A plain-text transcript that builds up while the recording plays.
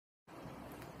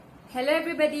Hello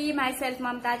everybody, myself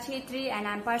Mamta Chetri and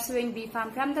I am pursuing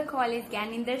B.Pharm from the college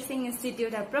Gyani Inder Singh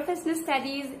Institute of Professional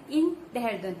Studies in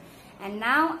Dehradun. And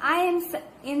now I am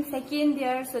in second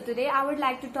year, so today I would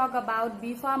like to talk about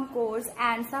B.Pharm course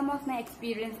and some of my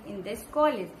experience in this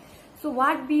college. So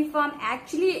what B.Pharm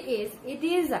actually is, it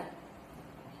is a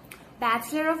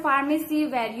Bachelor of Pharmacy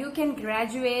where you can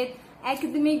graduate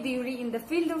academic degree in the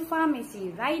field of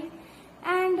pharmacy, right?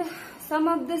 And some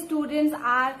of the students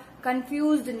are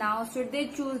confused now, should they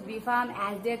choose B.Pharm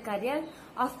as their career?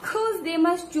 Of course they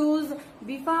must choose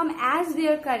B.Pharm as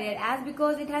their career, as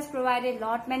because it has provided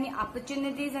many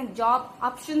opportunities and job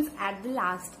options at the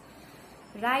last,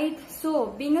 right? So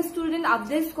being a student of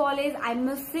this college, I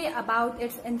must say about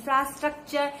its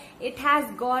infrastructure, it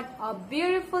has got a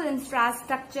beautiful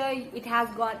infrastructure, it has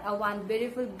got one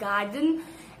beautiful garden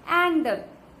and a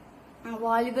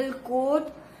volleyball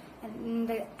court.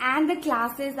 And the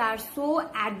classes are so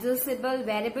adjustable.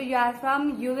 Wherever you are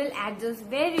from, you will adjust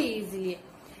very easily.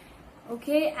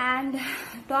 Okay, and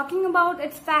talking about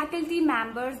its faculty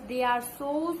members, they are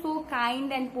so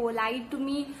kind and polite to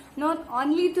me, not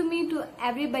only to me, to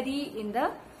everybody in the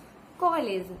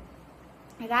college,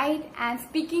 right? And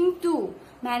speaking to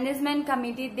management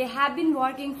committee, they have been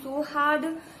working so hard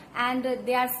and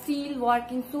they are still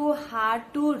working so hard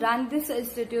to run this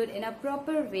institute in a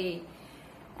proper way.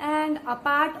 And a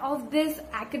part of this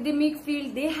academic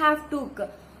field, they have took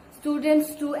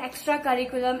students to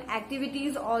extracurricular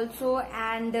activities also,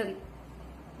 and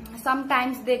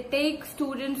sometimes they take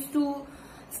students to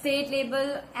state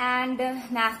level and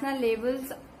national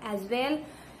levels as well.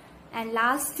 And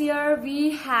last year we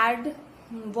had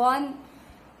one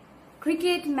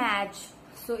cricket match,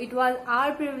 so it was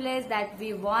our privilege that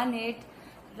we won it,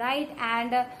 right?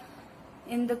 And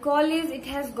in the college it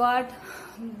has got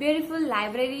beautiful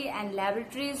library and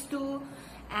laboratories too,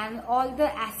 and all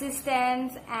the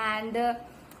assistants and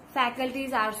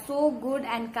faculties are so good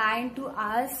and kind to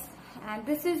us, and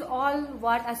this is all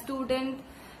what a student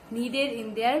needed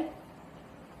in their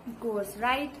course,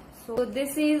 right? So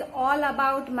this is all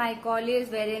about my college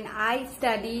wherein I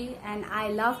study, and I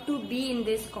love to be in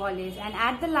this college. And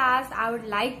at the last, I would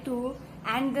like to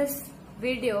end this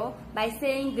video by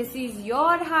saying this is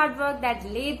your hard work that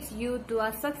leads you to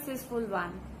a successful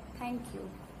one. Thank you.